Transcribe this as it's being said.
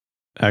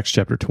Acts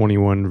chapter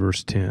 21,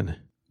 verse 10.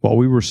 While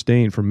we were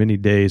staying for many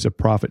days, a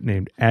prophet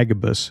named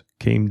Agabus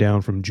came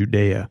down from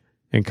Judea.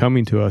 And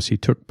coming to us, he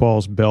took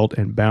Paul's belt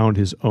and bound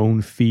his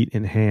own feet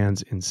and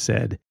hands and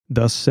said,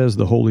 "Thus says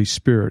the Holy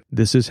Spirit,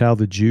 this is how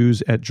the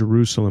Jews at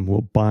Jerusalem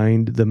will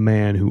bind the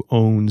man who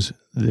owns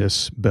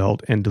this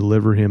belt and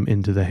deliver him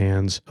into the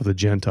hands of the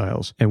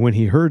Gentiles." And when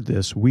he heard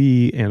this,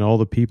 we and all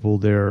the people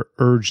there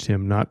urged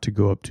him not to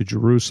go up to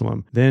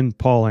Jerusalem. Then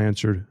Paul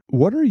answered,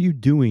 "What are you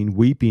doing,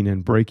 weeping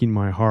and breaking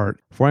my heart?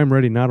 For I am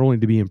ready not only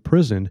to be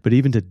imprisoned, but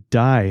even to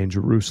die in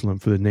Jerusalem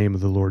for the name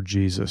of the Lord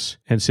Jesus."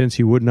 And since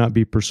he would not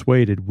be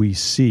persuaded, we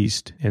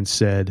ceased and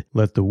said,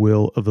 "Let the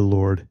will of the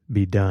Lord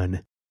be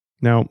done."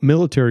 Now,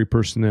 military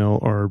personnel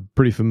are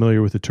pretty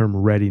familiar with the term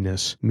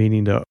readiness,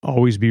 meaning to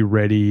always be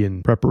ready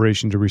in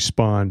preparation to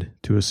respond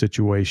to a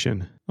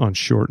situation on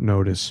short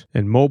notice.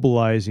 And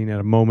mobilizing at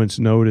a moment's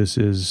notice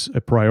is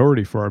a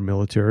priority for our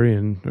military,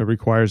 and it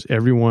requires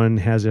everyone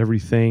has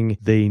everything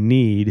they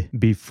need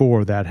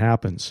before that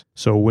happens.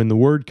 So when the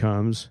word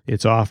comes,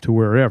 it's off to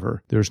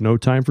wherever. There's no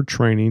time for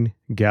training,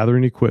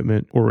 gathering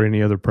equipment, or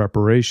any other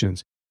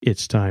preparations.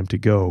 It's time to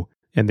go,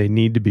 and they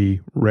need to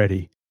be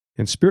ready.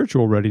 And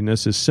spiritual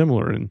readiness is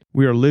similar, and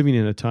we are living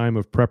in a time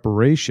of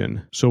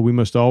preparation, so we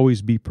must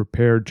always be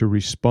prepared to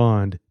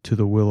respond to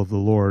the will of the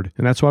Lord.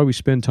 And that's why we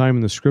spend time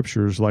in the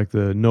Scriptures like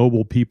the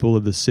noble people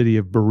of the city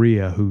of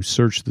Berea who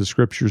searched the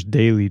Scriptures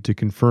daily to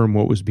confirm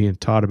what was being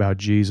taught about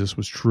Jesus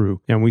was true.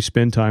 And we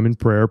spend time in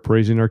prayer,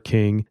 praising our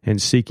King,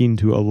 and seeking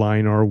to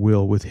align our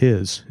will with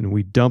His. And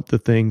we dump the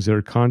things that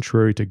are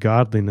contrary to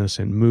godliness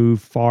and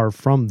move far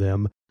from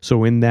them.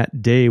 So in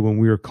that day when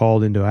we are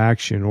called into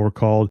action or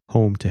called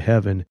home to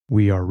heaven,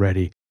 we are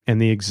ready.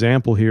 And the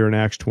example here in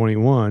Acts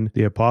 21,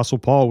 the Apostle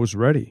Paul was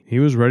ready. He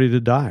was ready to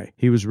die.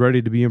 He was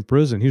ready to be in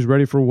prison. He was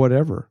ready for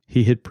whatever.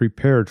 He had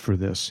prepared for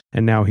this,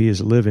 and now he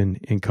is living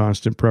in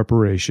constant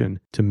preparation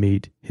to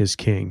meet his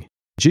King.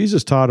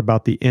 Jesus taught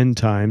about the end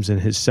times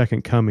and his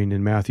second coming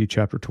in Matthew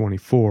chapter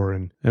 24,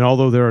 and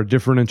although there are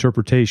different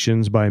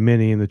interpretations by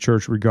many in the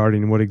church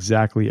regarding what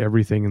exactly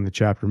everything in the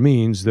chapter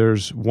means,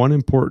 there's one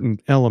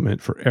important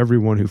element for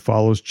everyone who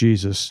follows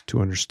Jesus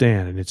to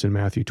understand, and it's in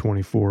Matthew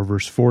 24,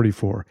 verse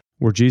 44,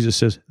 where Jesus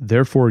says,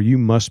 "Therefore you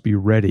must be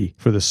ready,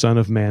 for the Son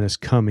of Man is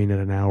coming at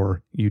an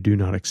hour you do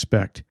not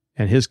expect."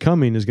 And his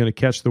coming is going to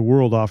catch the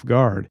world off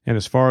guard. And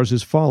as far as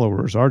his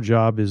followers, our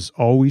job is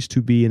always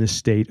to be in a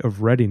state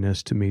of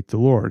readiness to meet the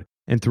Lord.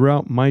 And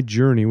throughout my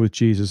journey with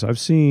Jesus, I've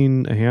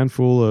seen a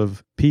handful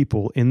of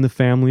people in the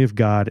family of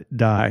God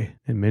die.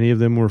 And many of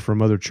them were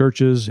from other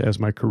churches, as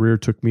my career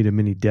took me to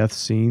many death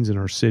scenes in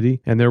our city.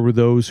 And there were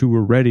those who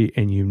were ready,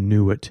 and you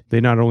knew it. They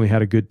not only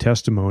had a good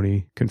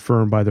testimony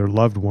confirmed by their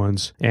loved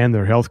ones and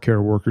their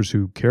healthcare workers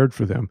who cared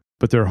for them,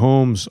 but their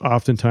homes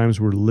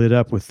oftentimes were lit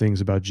up with things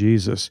about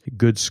Jesus.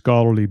 Good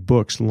scholarly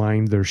books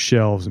lined their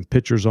shelves and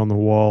pictures on the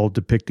wall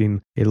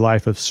depicting a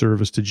life of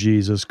service to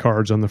Jesus,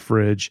 cards on the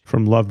fridge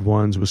from loved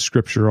ones with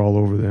scripture all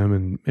over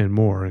them and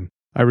more. And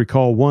I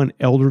recall one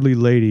elderly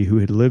lady who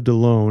had lived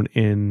alone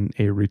in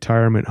a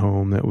retirement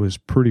home that was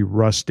pretty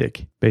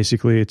rustic.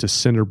 Basically, it's a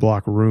cinder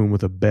block room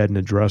with a bed and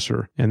a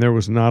dresser. And there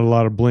was not a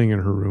lot of bling in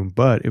her room,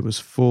 but it was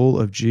full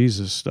of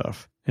Jesus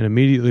stuff. And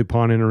immediately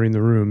upon entering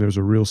the room, there was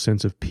a real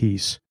sense of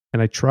peace.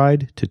 And I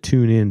tried to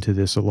tune in to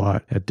this a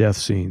lot at death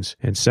scenes,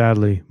 and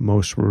sadly,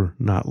 most were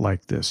not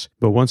like this.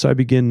 But once I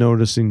began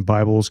noticing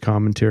Bibles,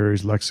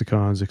 commentaries,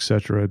 lexicons,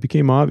 etc., it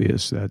became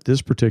obvious that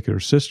this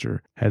particular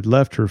sister had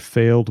left her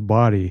failed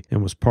body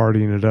and was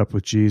partying it up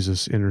with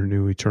Jesus in her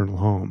new eternal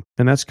home.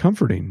 And that's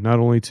comforting, not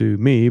only to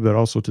me, but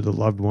also to the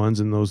loved ones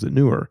and those that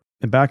knew her.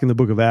 And back in the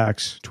book of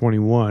Acts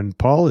 21,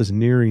 Paul is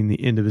nearing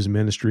the end of his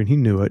ministry, and he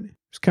knew it. He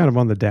was kind of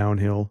on the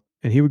downhill.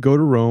 And he would go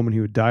to Rome and he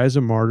would die as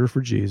a martyr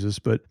for Jesus.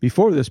 But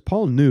before this,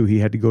 Paul knew he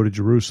had to go to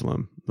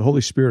Jerusalem. The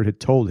Holy Spirit had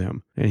told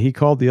him. And he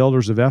called the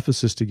elders of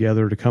Ephesus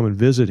together to come and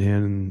visit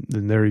him. And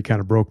then there he kind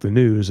of broke the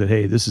news that,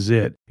 hey, this is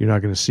it. You're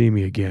not going to see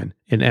me again.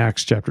 In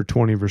Acts chapter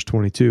 20, verse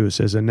 22, it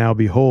says, "And now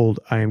behold,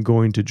 I am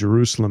going to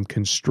Jerusalem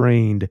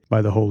constrained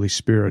by the Holy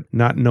Spirit,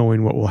 not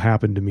knowing what will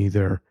happen to me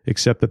there,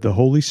 except that the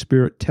Holy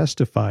Spirit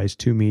testifies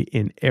to me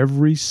in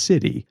every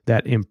city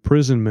that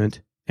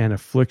imprisonment and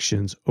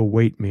afflictions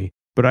await me.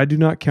 But I do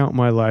not count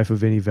my life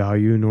of any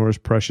value, nor as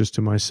precious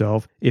to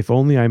myself, if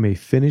only I may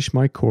finish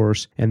my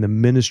course and the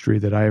ministry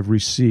that I have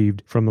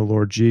received from the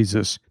Lord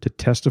Jesus, to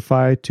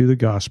testify to the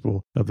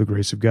gospel of the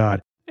grace of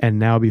God. And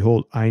now,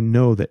 behold, I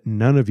know that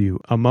none of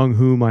you, among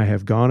whom I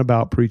have gone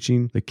about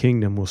preaching the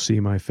kingdom, will see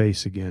my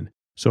face again."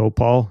 So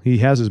Paul, he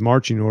has his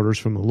marching orders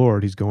from the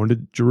Lord. He's going to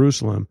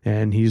Jerusalem,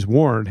 and he's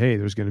warned, hey,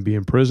 there's going to be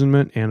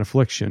imprisonment and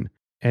affliction.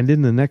 And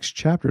in the next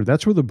chapter,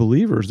 that's where the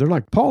believers, they're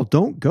like, Paul,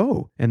 don't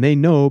go. And they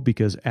know,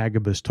 because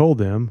Agabus told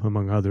them,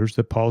 among others,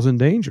 that Paul's in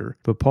danger.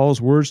 But Paul's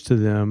words to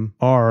them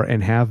are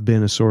and have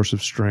been a source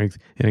of strength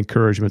and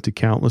encouragement to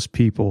countless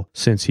people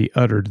since he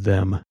uttered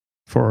them.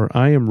 For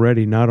I am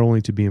ready not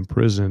only to be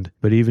imprisoned,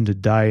 but even to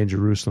die in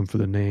Jerusalem for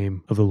the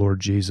name of the Lord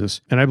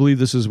Jesus. And I believe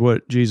this is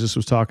what Jesus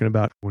was talking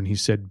about when he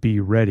said, be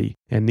ready.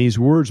 And these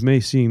words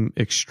may seem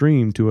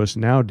extreme to us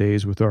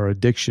nowadays with our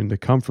addiction to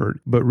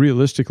comfort, but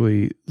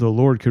realistically, the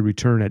Lord could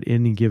return at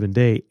any given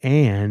day,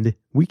 and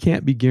we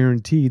can't be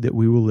guaranteed that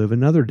we will live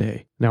another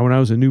day. Now, when I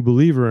was a new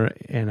believer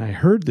and I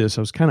heard this,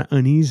 I was kind of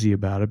uneasy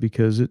about it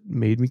because it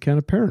made me kind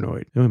of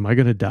paranoid. Am I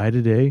going to die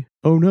today?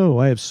 Oh no,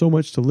 I have so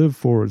much to live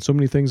for and so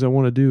many things I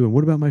want to do. And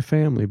what about my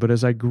family? But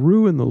as I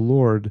grew in the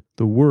Lord,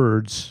 the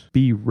words,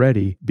 be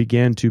ready,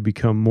 began to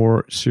become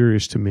more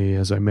serious to me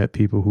as I met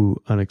people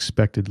who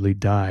unexpectedly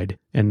died.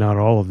 And not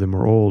all of them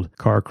are old.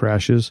 Car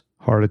crashes,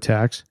 heart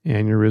attacks,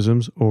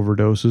 aneurysms,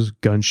 overdoses,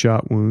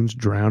 gunshot wounds,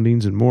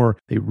 drownings, and more.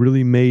 They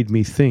really made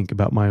me think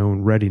about my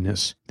own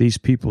readiness. These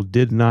people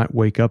did not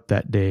wake up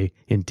that day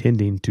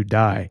intending to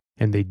die,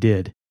 and they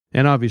did.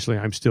 And obviously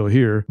I'm still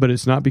here, but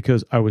it's not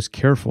because I was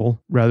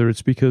careful. Rather,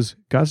 it's because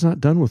God's not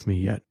done with me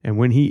yet. And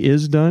when he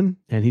is done,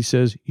 and he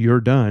says,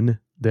 you're done,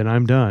 then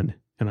I'm done,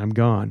 and I'm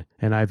gone.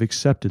 And I've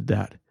accepted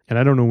that. And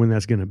I don't know when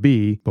that's going to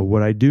be, but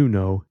what I do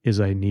know is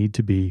I need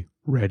to be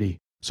ready.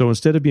 So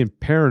instead of being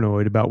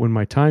paranoid about when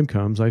my time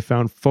comes, I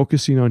found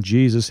focusing on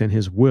Jesus and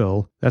his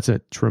will, that's a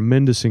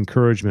tremendous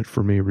encouragement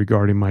for me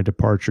regarding my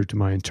departure to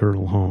my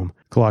eternal home.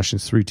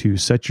 Colossians 3:2,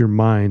 set your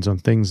minds on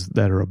things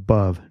that are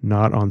above,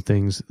 not on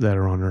things that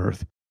are on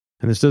earth.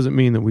 And this doesn't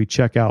mean that we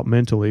check out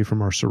mentally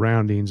from our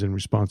surroundings and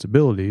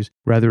responsibilities.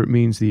 Rather, it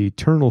means the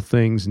eternal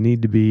things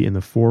need to be in the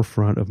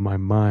forefront of my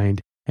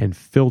mind and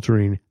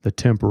filtering the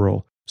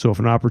temporal. So if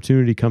an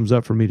opportunity comes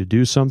up for me to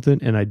do something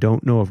and I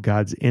don't know if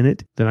God's in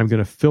it, then I'm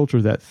going to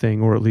filter that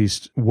thing or at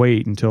least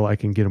wait until I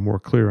can get a more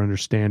clear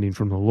understanding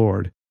from the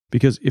Lord.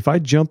 Because if I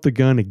jump the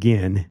gun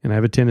again, and I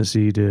have a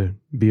tendency to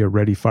be a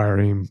ready, fire,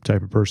 aim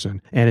type of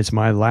person, and it's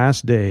my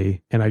last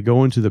day, and I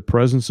go into the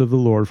presence of the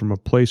Lord from a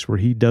place where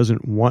he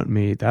doesn't want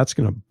me, that's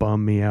going to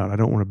bum me out. I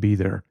don't want to be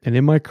there. And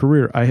in my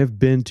career, I have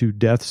been to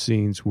death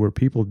scenes where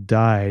people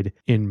died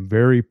in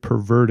very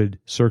perverted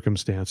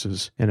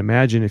circumstances. And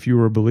imagine if you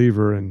were a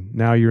believer and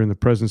now you're in the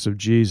presence of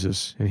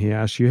Jesus, and he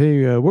asks you,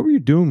 hey, what were you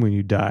doing when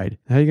you died?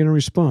 How are you going to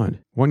respond?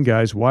 One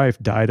guy's wife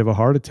died of a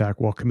heart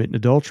attack while committing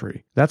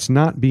adultery. That's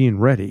not being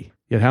ready.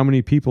 Yet how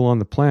many people on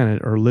the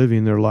planet are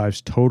living their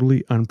lives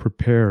totally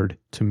unprepared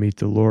to meet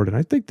the Lord? And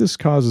I think this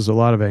causes a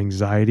lot of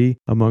anxiety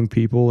among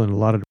people and a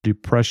lot of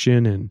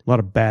depression and a lot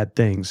of bad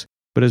things.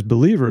 But as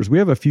believers, we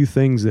have a few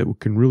things that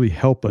can really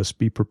help us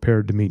be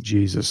prepared to meet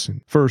Jesus.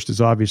 And first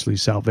is obviously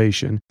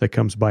salvation that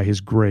comes by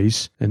his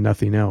grace and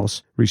nothing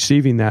else.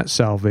 Receiving that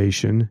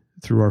salvation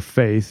through our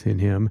faith in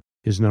him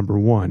is number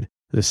one.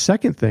 The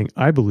second thing,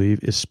 I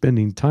believe, is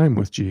spending time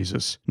with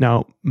Jesus.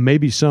 Now,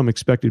 maybe some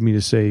expected me to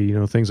say,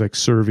 things like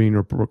serving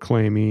or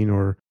proclaiming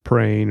or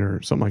praying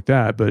or something like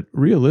that. But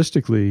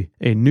realistically,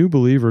 a new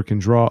believer can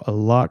draw a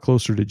lot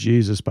closer to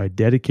Jesus by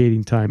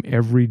dedicating time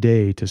every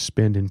day to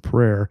spend in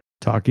prayer,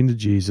 talking to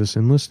Jesus,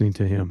 and listening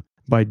to him.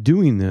 By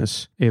doing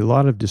this, a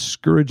lot of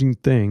discouraging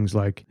things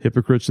like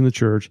hypocrites in the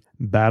church,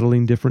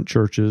 battling different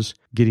churches,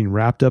 getting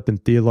wrapped up in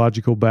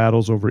theological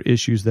battles over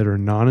issues that are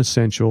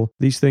non-essential,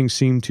 these things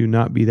seem to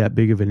not be that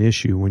big of an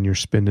issue when you're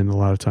spending a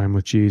lot of time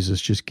with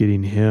Jesus, just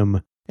getting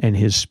him and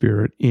his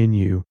spirit in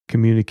you,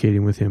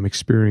 communicating with him,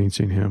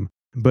 experiencing him.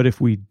 But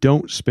if we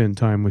don't spend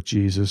time with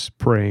Jesus,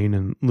 praying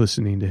and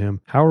listening to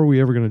him, how are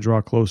we ever going to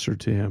draw closer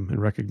to him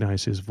and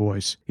recognize his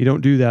voice? You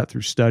don't do that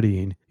through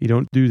studying. You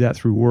don't do that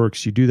through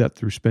works. You do that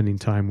through spending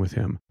time with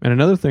him. And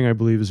another thing I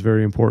believe is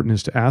very important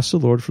is to ask the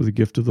Lord for the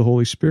gift of the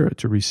Holy Spirit,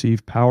 to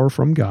receive power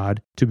from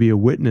God, to be a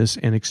witness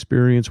and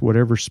experience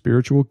whatever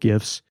spiritual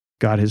gifts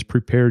God has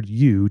prepared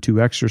you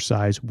to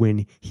exercise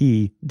when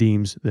he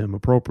deems them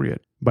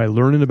appropriate. By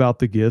learning about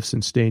the gifts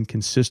and staying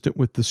consistent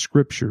with the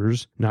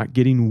scriptures, not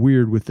getting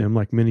weird with them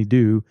like many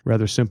do,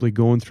 rather simply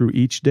going through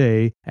each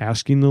day,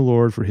 asking the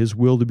Lord for his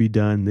will to be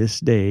done this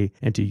day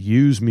and to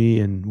use me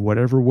in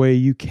whatever way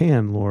you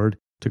can, Lord,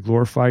 to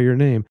glorify your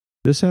name,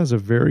 this has a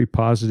very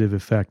positive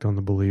effect on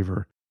the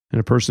believer. And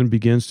a person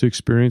begins to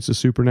experience the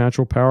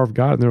supernatural power of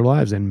God in their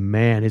lives. And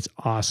man, it's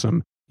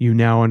awesome. You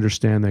now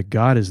understand that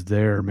God is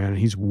there, man, and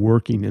he's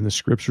working, and the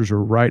scriptures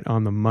are right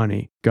on the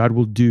money. God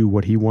will do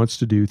what he wants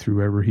to do through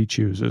whoever he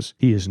chooses.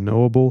 He is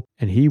knowable,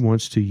 and he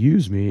wants to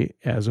use me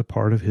as a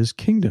part of his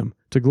kingdom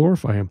to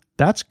glorify him.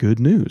 That's good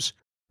news.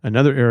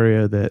 Another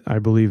area that I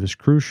believe is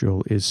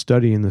crucial is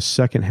studying the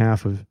second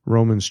half of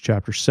Romans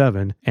chapter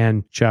 7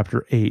 and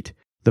chapter 8.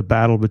 The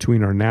battle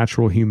between our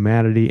natural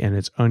humanity and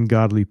its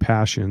ungodly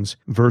passions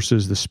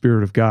versus the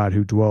Spirit of God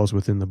who dwells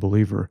within the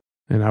believer.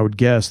 And I would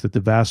guess that the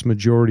vast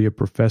majority of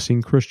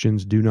professing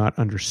Christians do not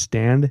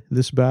understand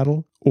this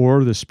battle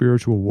or the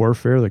spiritual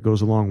warfare that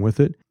goes along with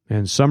it.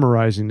 And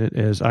summarizing it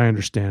as I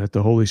understand it,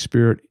 the Holy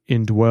Spirit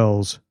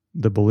indwells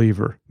the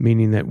believer,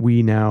 meaning that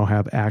we now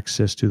have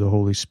access to the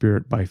Holy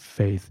Spirit by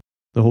faith.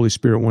 The Holy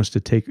Spirit wants to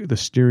take the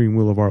steering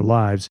wheel of our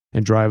lives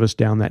and drive us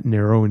down that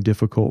narrow and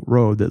difficult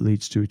road that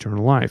leads to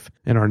eternal life.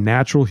 And our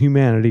natural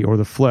humanity, or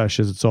the flesh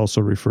as it's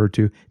also referred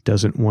to,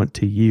 doesn't want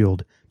to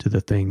yield to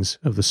the things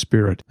of the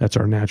Spirit. That's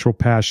our natural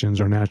passions,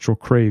 our natural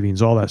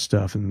cravings, all that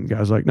stuff. And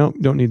God's like, no,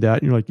 don't need that.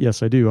 And you're like,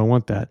 yes, I do. I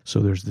want that. So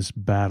there's this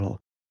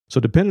battle. So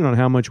depending on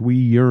how much we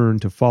yearn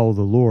to follow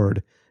the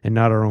Lord and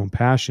not our own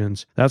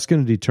passions, that's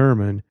going to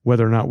determine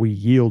whether or not we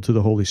yield to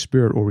the Holy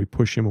Spirit or we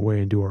push him away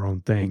and do our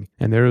own thing.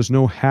 And there is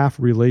no half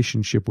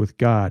relationship with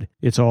God.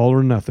 It's all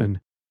or nothing.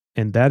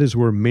 And that is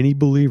where many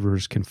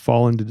believers can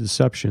fall into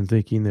deception,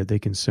 thinking that they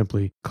can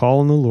simply call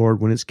on the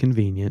Lord when it's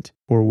convenient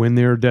or when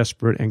they're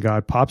desperate and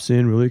God pops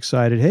in really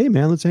excited. Hey,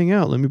 man, let's hang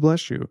out. Let me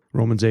bless you.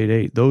 Romans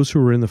 8:8. Those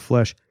who are in the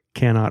flesh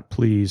cannot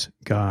please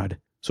God.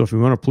 So if we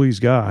want to please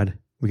God,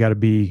 we got to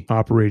be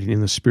operating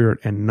in the Spirit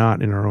and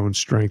not in our own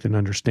strength and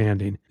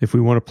understanding. If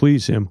we want to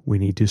please him, we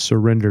need to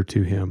surrender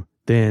to him.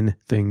 Then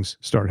things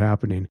start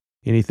happening.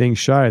 Anything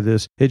shy of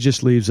this, it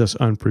just leaves us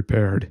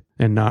unprepared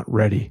and not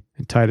ready.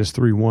 In Titus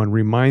 3:1,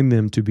 remind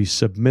them to be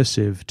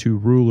submissive to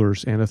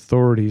rulers and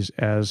authorities,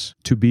 as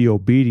to be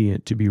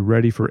obedient, to be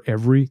ready for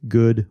every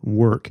good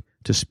work,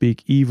 to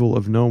speak evil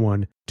of no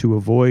one, to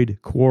avoid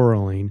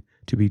quarreling,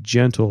 to be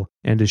gentle,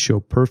 and to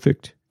show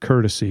perfect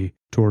courtesy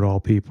toward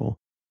all people.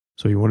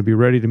 So you want to be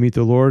ready to meet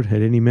the Lord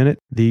at any minute?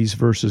 These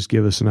verses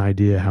give us an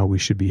idea how we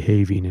should be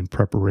behaving in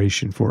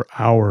preparation for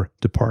our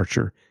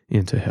departure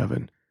into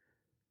heaven.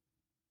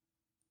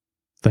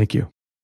 Thank you.